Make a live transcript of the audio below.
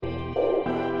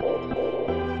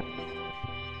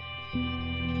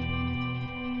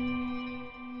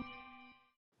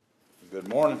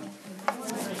Morning.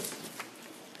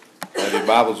 Have your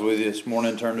Bibles with you this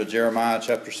morning. Turn to Jeremiah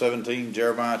chapter 17.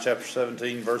 Jeremiah chapter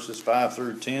 17, verses 5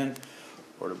 through 10.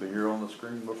 Or to be here on the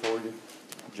screen before you.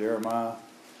 Jeremiah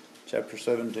chapter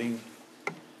 17,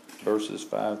 verses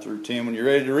 5 through 10. When you're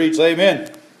ready to read, say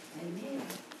amen.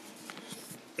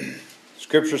 Amen.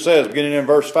 Scripture says, beginning in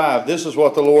verse 5, this is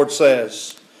what the Lord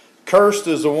says. Cursed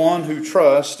is the one who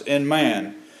trusts in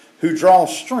man, who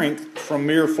draws strength from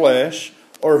mere flesh,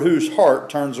 or whose heart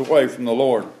turns away from the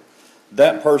Lord.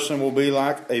 That person will be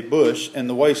like a bush in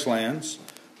the wastelands.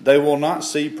 They will not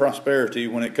see prosperity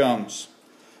when it comes.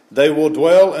 They will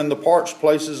dwell in the parched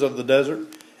places of the desert,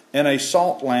 in a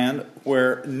salt land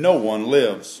where no one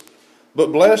lives.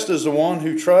 But blessed is the one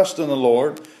who trusts in the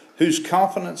Lord, whose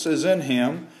confidence is in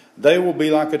Him. They will be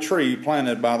like a tree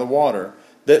planted by the water,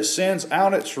 that sends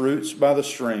out its roots by the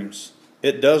streams.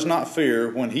 It does not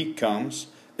fear when heat comes.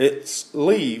 Its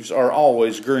leaves are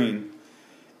always green.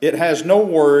 It has no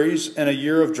worries in a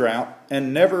year of drought,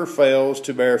 and never fails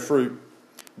to bear fruit.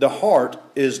 The heart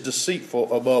is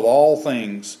deceitful above all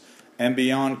things, and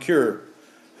beyond cure.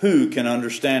 Who can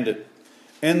understand it?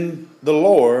 In the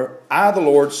Lord, the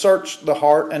Lord, search the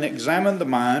heart and examine the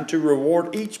mind, to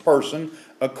reward each person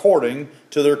according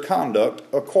to their conduct,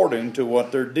 according to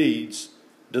what their deeds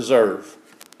deserve.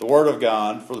 The word of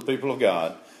God for the people of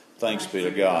God. Thanks be to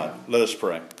God. Let us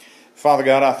pray. Father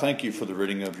God, I thank you for the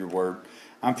reading of your word.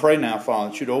 I pray now,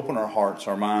 Father, that you'd open our hearts,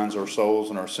 our minds, our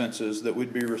souls, and our senses, that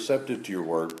we'd be receptive to your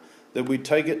word, that we'd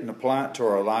take it and apply it to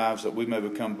our lives, that we may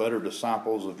become better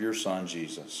disciples of your Son,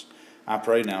 Jesus. I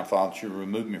pray now, Father, that you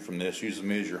remove me from this, using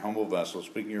me as your humble vessel,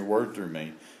 speaking your word through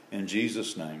me. In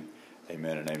Jesus' name,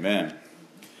 amen and amen.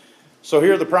 So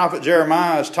here the prophet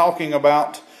Jeremiah is talking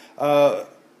about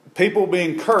people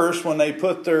being cursed when they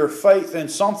put their faith in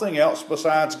something else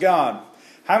besides God.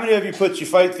 How many of you put your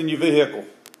faith in your vehicle?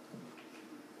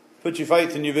 Put your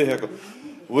faith in your vehicle.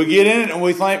 We get in it and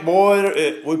we think,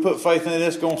 boy, we put faith in it,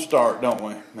 it's going to start, don't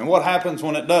we? And what happens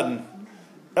when it doesn't?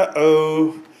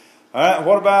 Uh-oh. All right,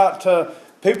 what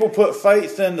about people put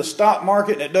faith in the stock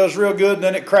market and it does real good and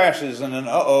then it crashes and then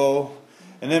uh-oh.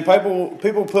 And then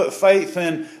people put faith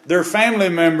in their family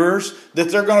members that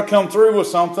they're going to come through with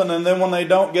something, and then when they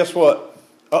don't, guess what?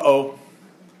 Uh-oh.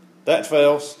 That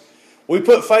fails. We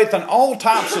put faith in all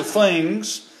types of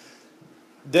things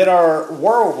that are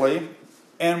worldly,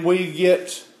 and we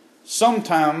get,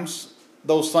 sometimes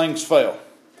those things fail.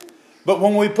 But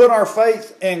when we put our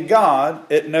faith in God,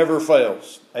 it never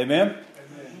fails. Amen?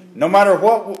 No matter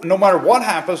what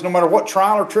happens, no matter what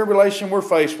trial or tribulation we're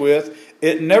faced with,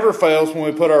 it never fails when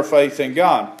we put our faith in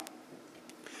God.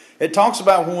 It talks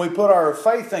about when we put our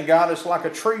faith in God, it's like a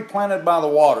tree planted by the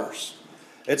waters.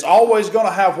 It's always going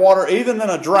to have water, even in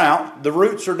a drought. The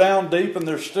roots are down deep and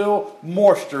there's still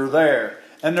moisture there.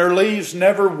 And their leaves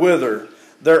never wither.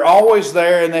 They're always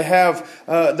there,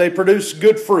 and they produce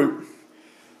good fruit.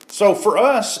 So for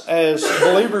us as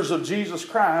believers of Jesus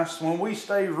Christ, when we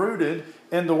stay rooted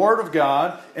in the Word of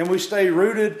God, and we stay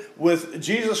rooted with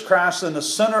Jesus Christ in the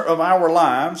center of our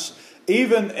lives,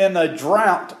 even in a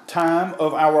drought time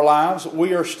of our lives,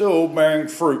 we are still bearing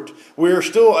fruit. We are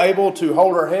still able to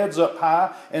hold our heads up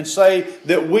high and say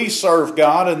that we serve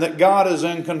God and that God is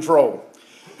in control.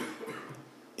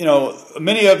 You know,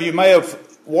 many of you may have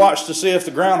watched to see if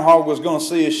the groundhog was going to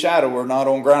see his shadow or not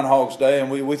on Groundhog's Day,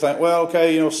 and we think, well,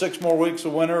 okay, 6 more weeks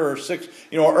of winter or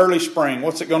early spring,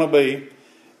 what's it going to be?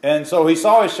 And so he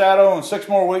saw his shadow in 6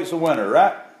 more weeks of winter,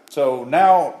 right? So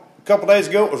now, a couple days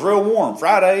ago, it was real warm.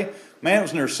 Friday, man, it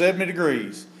was near 70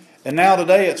 degrees. And now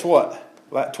today, it's what?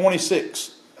 Like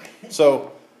 26.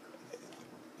 So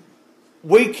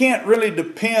we can't really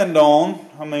depend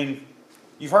on,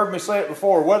 you've heard me say it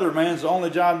before, weatherman's the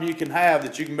only job you can have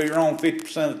that you can be wrong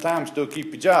 50% of the time and still keep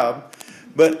your job.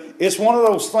 But it's one of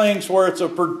those things where it's a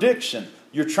prediction.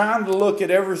 You're trying to look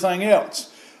at everything else.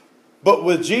 But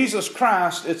with Jesus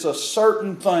Christ, it's a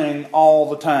certain thing all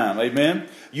the time. Amen?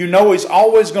 You know He's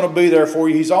always going to be there for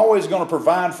you. He's always going to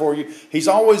provide for you. He's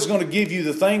always going to give you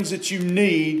the things that you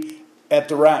need at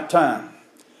the right time.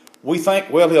 We think,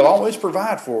 well, He'll always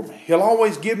provide for me. He'll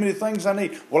always give me the things I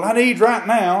need. Well, I need right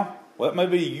now. Well, that may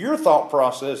be your thought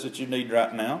process that you need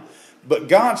right now. But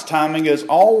God's timing is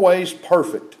always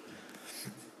perfect.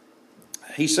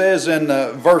 He says in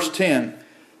verse 10,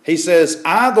 He says,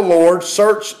 I, the Lord,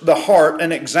 search the heart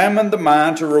and examine the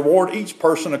mind, to reward each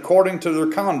person according to their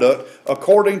conduct,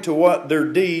 according to what their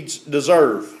deeds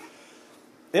deserve.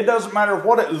 It doesn't matter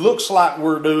what it looks like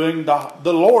we're doing.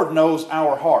 The Lord knows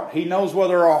our heart. He knows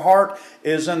whether our heart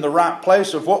is in the right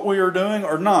place of what we are doing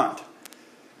or not.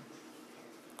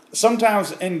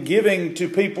 sometimes in giving to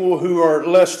people who are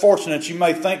less fortunate, you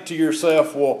may think to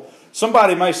yourself, well,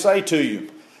 somebody may say to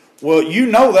you, well, you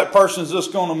know that person's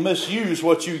just going to misuse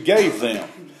what you gave them.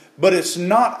 But it's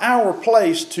not our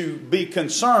place to be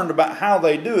concerned about how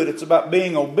they do it. It's about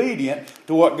being obedient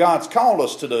to what God's called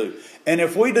us to do. And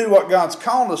if we do what God's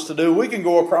called us to do, we can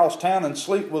go across town and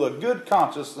sleep with a good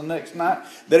conscience the next night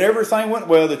that everything went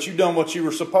well, that you've done what you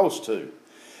were supposed to.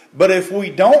 But if we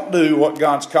don't do what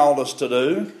God's called us to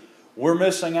do, we're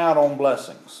missing out on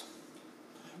blessings.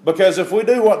 Because if we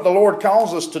do what the Lord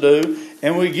calls us to do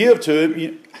and we give to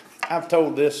Him, I've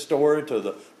told this story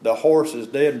to the horse is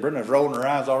dead, and Brenda's rolling her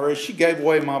eyes already. She gave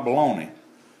away my bologna.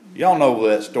 Y'all know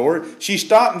that story. She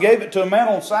stopped and gave it to a man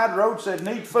on the side of the road and said,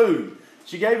 need food.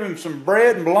 She gave him some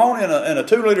bread and bologna and a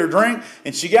 2-liter drink,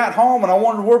 and she got home, and I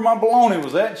wondered where my bologna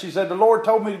was at. And she said, the Lord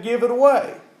told me to give it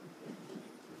away.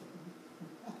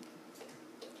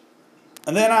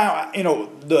 And then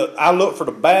I look for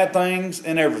the bad things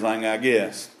in everything, I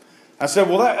guess. I said,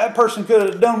 well, that person could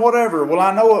have done whatever. Well,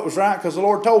 I know it was right because the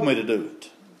Lord told me to do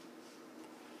it.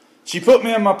 She put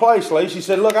me in my place, Lee. She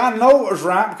said, look, I know it was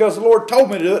right because the Lord told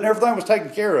me to do it and everything was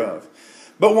taken care of.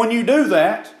 But when you do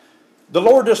that, the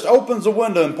Lord just opens the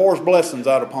window and pours blessings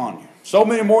out upon you. So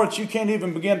many more that you can't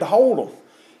even begin to hold them.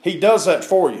 He does that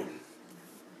for you.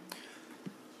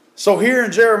 So here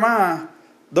in Jeremiah,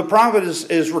 the prophet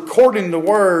is recording the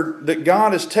word that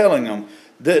God is telling them,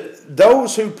 that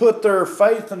those who put their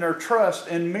faith and their trust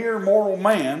in mere mortal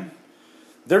man,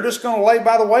 they're just going to lay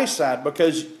by the wayside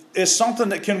because it's something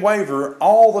that can waver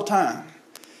all the time.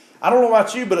 I don't know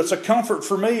about you, but it's a comfort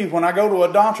for me when I go to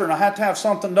a doctor and I have to have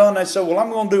something done. They say, well, I'm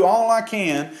going to do all I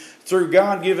can through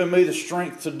God giving me the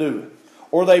strength to do it.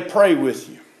 Or they pray with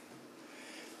you.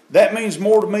 That means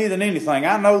more to me than anything.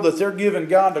 I know that they're giving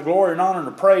God the glory and honor and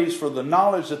the praise for the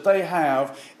knowledge that they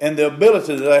have and the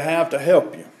ability that they have to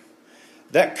help you.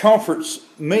 That comforts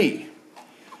me.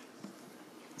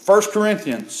 1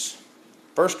 Corinthians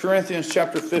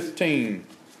chapter 15,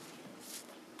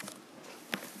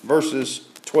 verses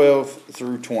 12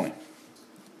 through 20.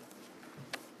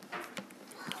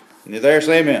 And you there,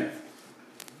 say amen.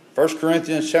 1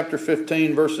 Corinthians chapter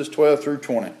 15, verses 12 through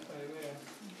 20.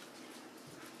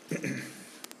 Amen.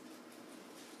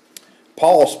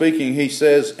 Paul speaking, he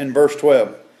says in verse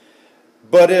 12,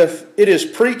 but if it is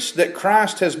preached that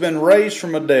Christ has been raised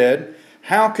from the dead,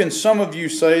 how can some of you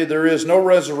say there is no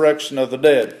resurrection of the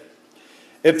dead?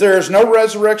 If there is no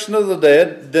resurrection of the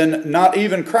dead, then not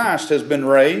even Christ has been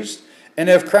raised. And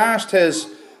if Christ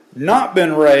has not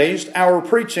been raised, our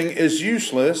preaching is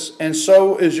useless, and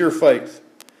so is your faith.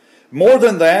 More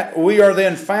than that, we are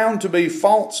then found to be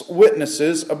false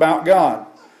witnesses about God.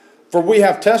 For we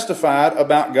have testified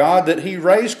about God that He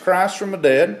raised Christ from the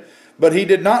dead, but He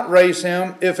did not raise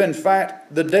Him if in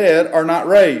fact the dead are not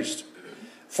raised.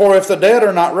 For if the dead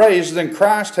are not raised, then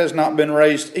Christ has not been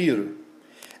raised either.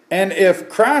 And if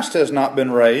Christ has not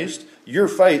been raised, your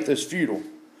faith is futile.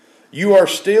 You are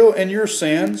still in your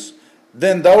sins,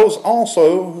 then those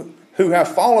also who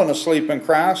have fallen asleep in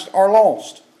Christ are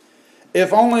lost.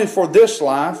 If only for this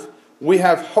life we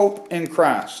have hope in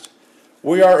Christ.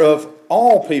 We are of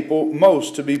all people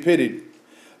most to be pitied.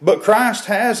 But Christ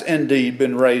has indeed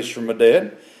been raised from the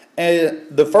dead, and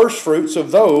the firstfruits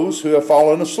of those who have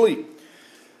fallen asleep.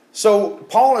 So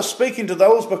Paul is speaking to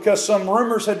those because some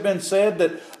rumors had been said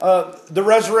that the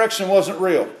resurrection wasn't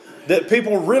real, that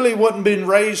people really wasn't being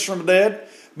raised from the dead.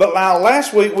 But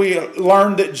last week we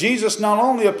learned that Jesus not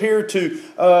only appeared to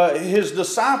His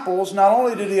disciples, not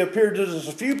only did He appear to just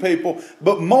a few people,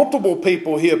 but multiple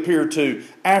people He appeared to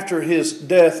after His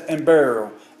death and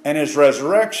burial and His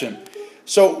resurrection.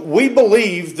 So we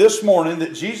believe this morning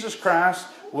that Jesus Christ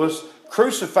was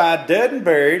crucified, dead and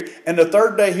buried, and the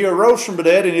third day He arose from the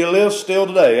dead and He lives still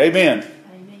today. Amen.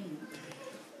 Amen.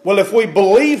 Well, if we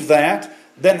believe that,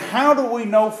 then how do we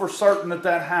know for certain that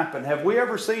that happened? Have we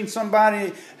ever seen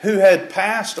somebody who had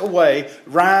passed away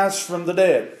rise from the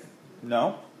dead?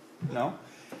 No. No.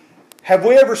 Have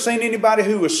we ever seen anybody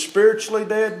who was spiritually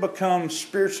dead become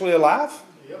spiritually alive?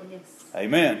 Yep. Yes.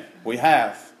 Amen. We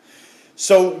have.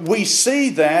 So we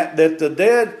see that the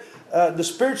dead, the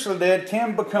spiritually dead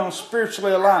can become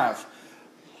spiritually alive.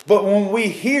 But when we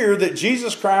hear that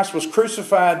Jesus Christ was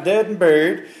crucified, dead and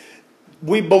buried,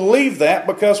 we believe that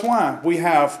because why? We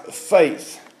have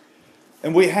faith.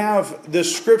 And we have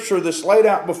this scripture that's laid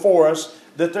out before us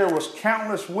that there was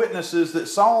countless witnesses that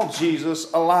saw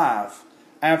Jesus alive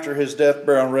after His death,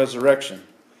 burial, and resurrection.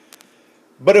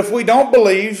 But if we don't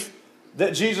believe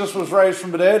that Jesus was raised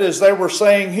from the dead, as they were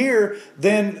saying here,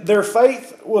 then their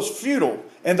faith was futile.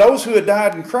 And those who had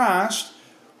died in Christ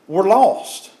were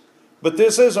lost. But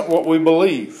this isn't what we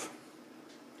believe.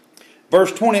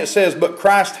 Verse 20 it says, but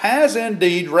Christ has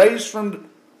indeed been raised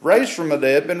from the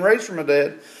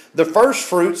dead, the first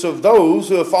fruits of those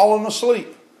who have fallen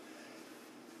asleep.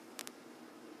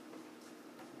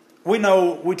 We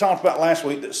talked about last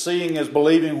week that seeing is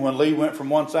believing. When Lee went from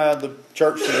one side of the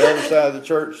church to the other side of the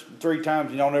church 3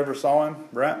 times, y'all never saw him,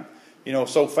 right?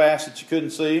 So fast that you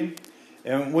couldn't see him.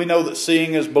 And we know that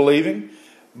seeing is believing.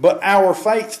 But our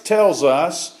faith tells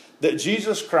us that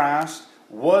Jesus Christ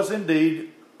was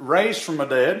indeed raised from the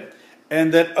dead,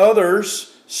 and that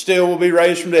others still will be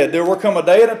raised from the dead. There will come a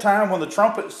day and a time when the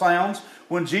trumpet sounds,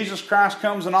 when Jesus Christ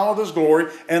comes in all of His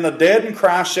glory, and the dead in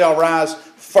Christ shall rise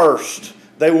first.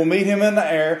 They will meet Him in the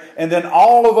air, and then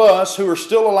all of us who are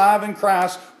still alive in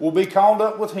Christ will be called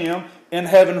up with Him in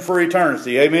heaven for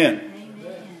eternity. Amen.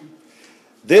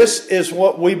 This is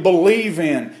what we believe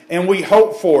in and we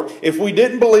hope for. If we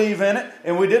didn't believe in it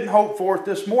and we didn't hope for it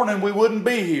this morning, we wouldn't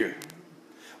be here.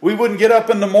 We wouldn't get up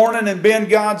in the morning and bend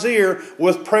God's ear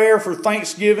with prayer for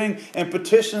thanksgiving and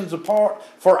petitions apart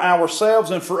for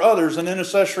ourselves and for others in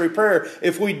intercessory prayer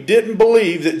if we didn't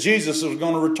believe that Jesus was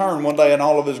going to return one day in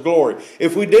all of His glory.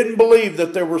 If we didn't believe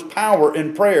that there was power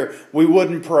in prayer, we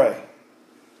wouldn't pray.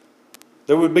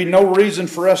 There would be no reason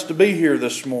for us to be here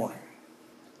this morning.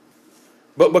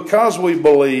 But because we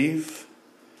believe,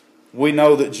 we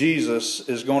know that Jesus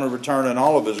is going to return in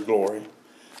all of His glory.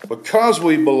 Because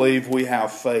we believe, we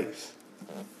have faith.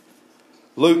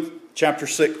 Luke chapter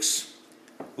 6.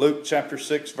 Luke chapter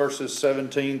 6 verses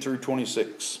 17 through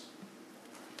 26.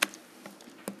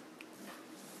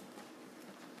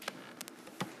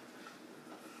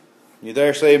 You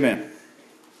there? Say amen.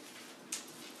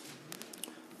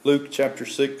 Luke chapter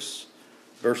 6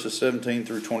 verses 17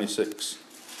 through 26.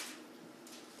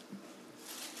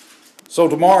 So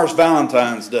tomorrow's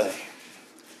Valentine's Day.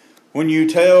 When you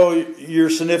tell your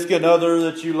significant other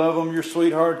that you love them, your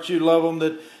sweetheart, you love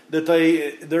them, that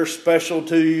they're special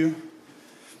to you.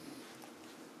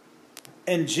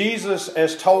 And Jesus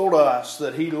has told us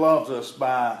that He loves us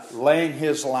by laying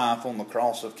His life on the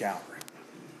cross of Calvary.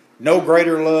 No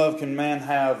greater love can man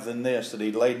have than this, that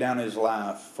He laid down His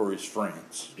life for His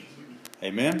friends.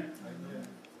 Amen? Amen.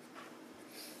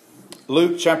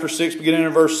 Luke chapter 6, beginning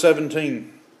in verse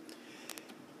 17.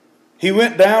 He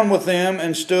went down with them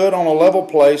and stood on a level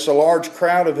place. A large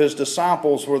crowd of His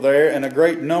disciples were there, and a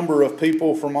great number of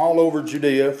people from all over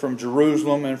Judea, from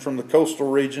Jerusalem and from the coastal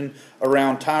region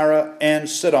around Tyre and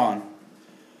Sidon,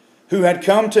 who had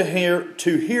come to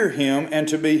hear Him and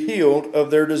to be healed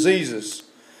of their diseases.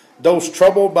 Those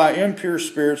troubled by impure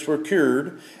spirits were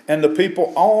cured, and the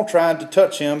people all tried to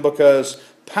touch Him, because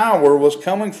power was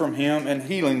coming from Him and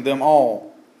healing them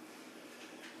all.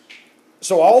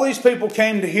 So all these people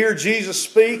came to hear Jesus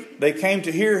speak. They came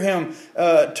to hear Him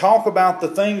talk about the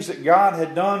things that God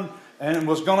had done and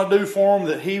was going to do for them,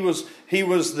 that He was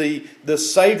the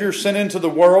Savior sent into the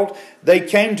world. They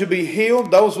came to be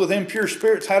healed. Those with impure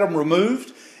spirits had them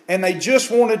removed. And they just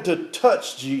wanted to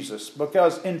touch Jesus,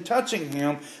 because in touching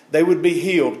Him, they would be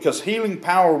healed, because healing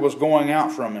power was going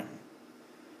out from Him.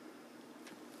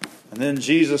 And then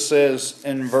Jesus says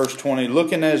in verse 20,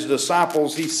 looking at His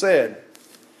disciples, He said,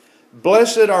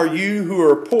 "Blessed are you who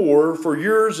are poor, for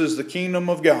yours is the kingdom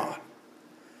of God.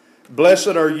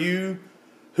 Blessed are you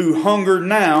who hunger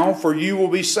now, for you will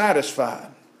be satisfied.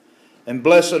 And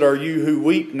blessed are you who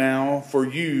weep now, for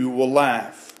you will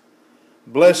laugh.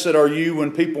 Blessed are you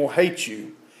when people hate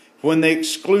you, when they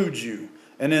exclude you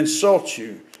and insult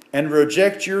you and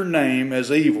reject your name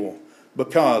as evil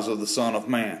because of the Son of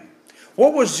Man."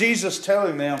 What was Jesus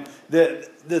telling them? That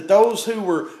those who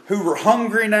were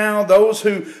hungry now, those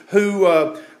who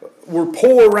were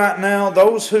poor right now,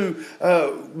 those who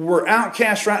were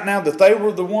outcast right now, that they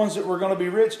were the ones that were going to be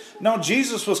rich? No,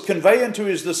 Jesus was conveying to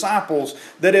His disciples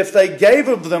that if they gave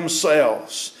of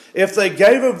themselves, if they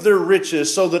gave of their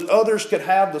riches so that others could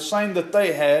have the same that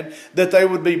they had, that they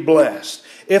would be blessed.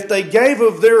 If they gave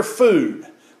of their food,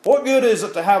 what good is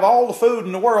it to have all the food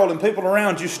in the world and people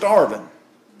around you starving?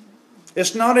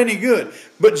 It's not any good.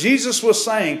 But Jesus was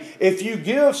saying, if you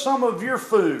give some of your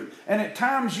food, and at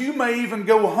times you may even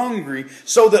go hungry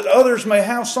so that others may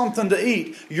have something to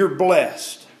eat, you're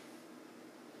blessed.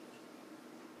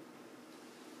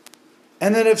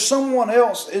 And that if someone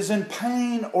else is in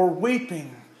pain or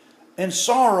weeping and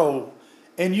sorrow,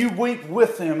 and you weep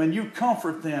with them and you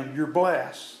comfort them, you're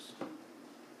blessed.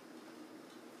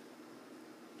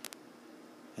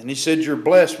 And He said you're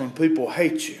blessed when people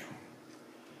hate you,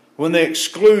 when they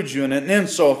exclude you and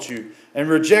insult you and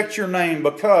reject your name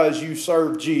because you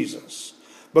serve Jesus,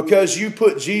 because you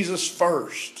put Jesus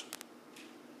first.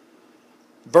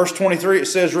 Verse 23, it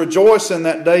says, rejoice in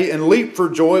that day and leap for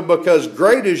joy, because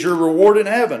great is your reward in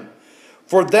heaven.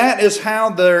 For that is how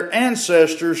their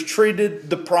ancestors treated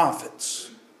the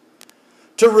prophets.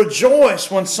 To rejoice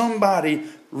when somebody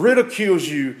ridicules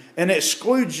you and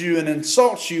excludes you and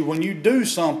insults you when you do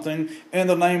something in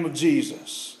the name of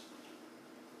Jesus.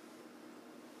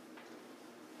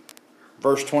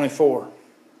 Verse 24.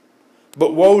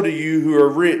 But woe to you who are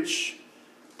rich,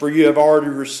 for you have already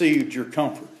received your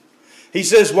comfort. He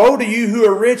says, woe to you who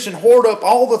are rich and hoard up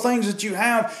all the things that you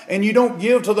have, and you don't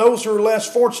give to those who are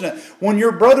less fortunate. When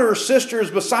your brother or sister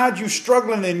is beside you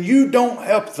struggling and you don't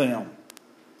help them,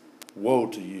 woe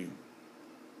to you.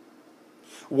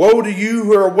 Woe to you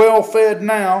who are well fed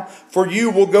now, for you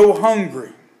will go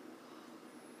hungry.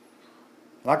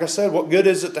 Like I said, what good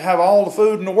is it to have all the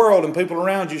food in the world and people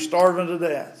around you starving to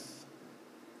death?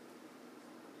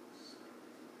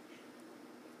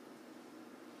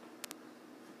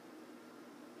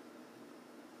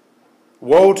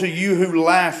 Woe to you who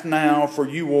laugh now, for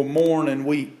you will mourn and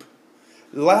weep.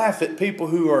 Laugh at people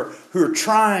who are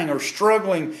trying or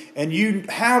struggling, and you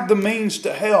have the means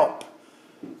to help.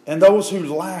 And those who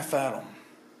laugh at them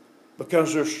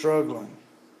because they're struggling.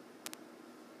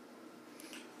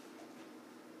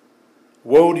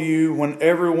 Woe to you when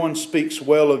everyone speaks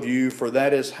well of you, for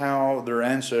that is how their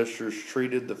ancestors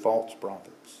treated the false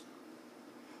prophets.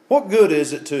 What good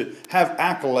is it to have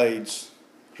accolades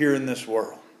here in this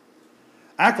world?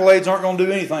 Accolades aren't going to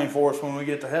do anything for us when we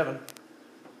get to heaven.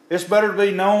 It's better to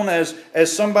be known as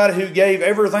somebody who gave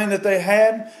everything that they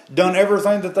had, done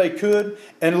everything that they could,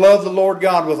 and loved the Lord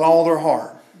God with all their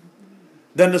heart,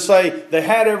 than to say they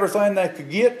had everything they could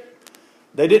get,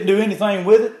 they didn't do anything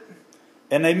with it,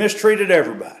 and they mistreated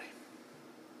everybody.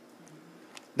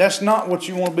 That's not what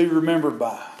you want to be remembered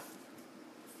by.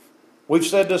 We've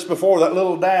said this before, that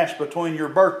little dash between your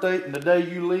birth date and the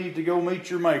day you leave to go meet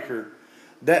your Maker.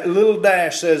 That little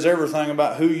dash says everything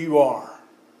about who you are.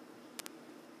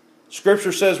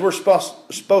 Scripture says we're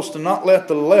supposed to not let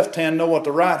the left hand know what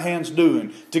the right hand's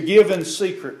doing. To give in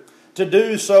secret. To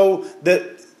do so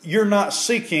that you're not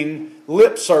seeking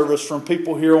lip service from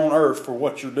people here on earth for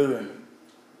what you're doing.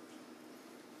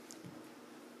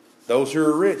 Those who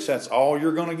are rich, that's all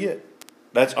you're going to get.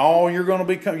 That's all you're going to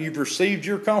become. You've received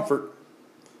your comfort.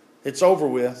 It's over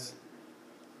with.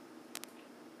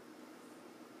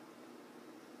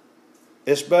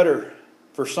 It's better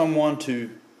for someone to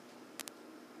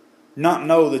not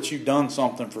know that you've done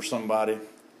something for somebody.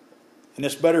 And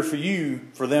it's better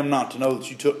for them not to know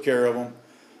that you took care of them,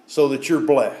 so that you're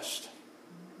blessed.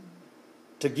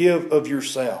 To give of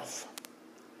yourself.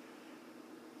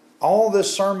 All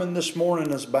this sermon this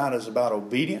morning is about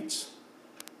obedience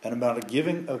and about a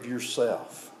giving of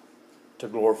yourself to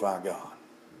glorify God.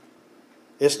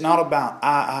 It's not about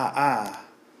I.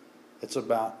 It's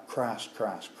about Christ,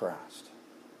 Christ, Christ.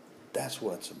 That's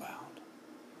what it's about.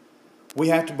 We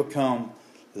have to become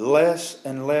less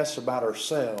and less about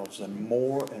ourselves and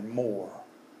more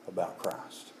about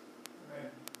Christ.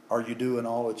 Are you doing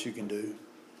all that you can do?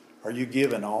 Are you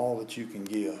giving all that you can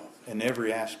give in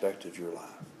every aspect of your life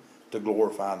to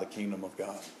glorify the kingdom of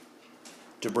God?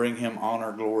 To bring Him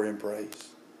honor, glory, and praise?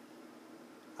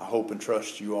 I hope and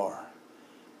trust you are.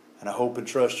 And I hope and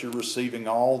trust you're receiving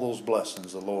all those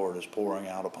blessings the Lord is pouring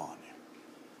out upon you.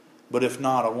 But if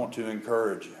not, I want to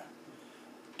encourage you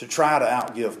to try to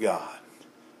outgive God,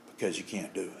 because you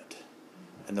can't do it.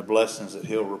 And the blessings that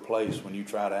He'll replace when you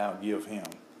try to outgive Him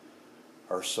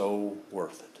are so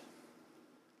worth it.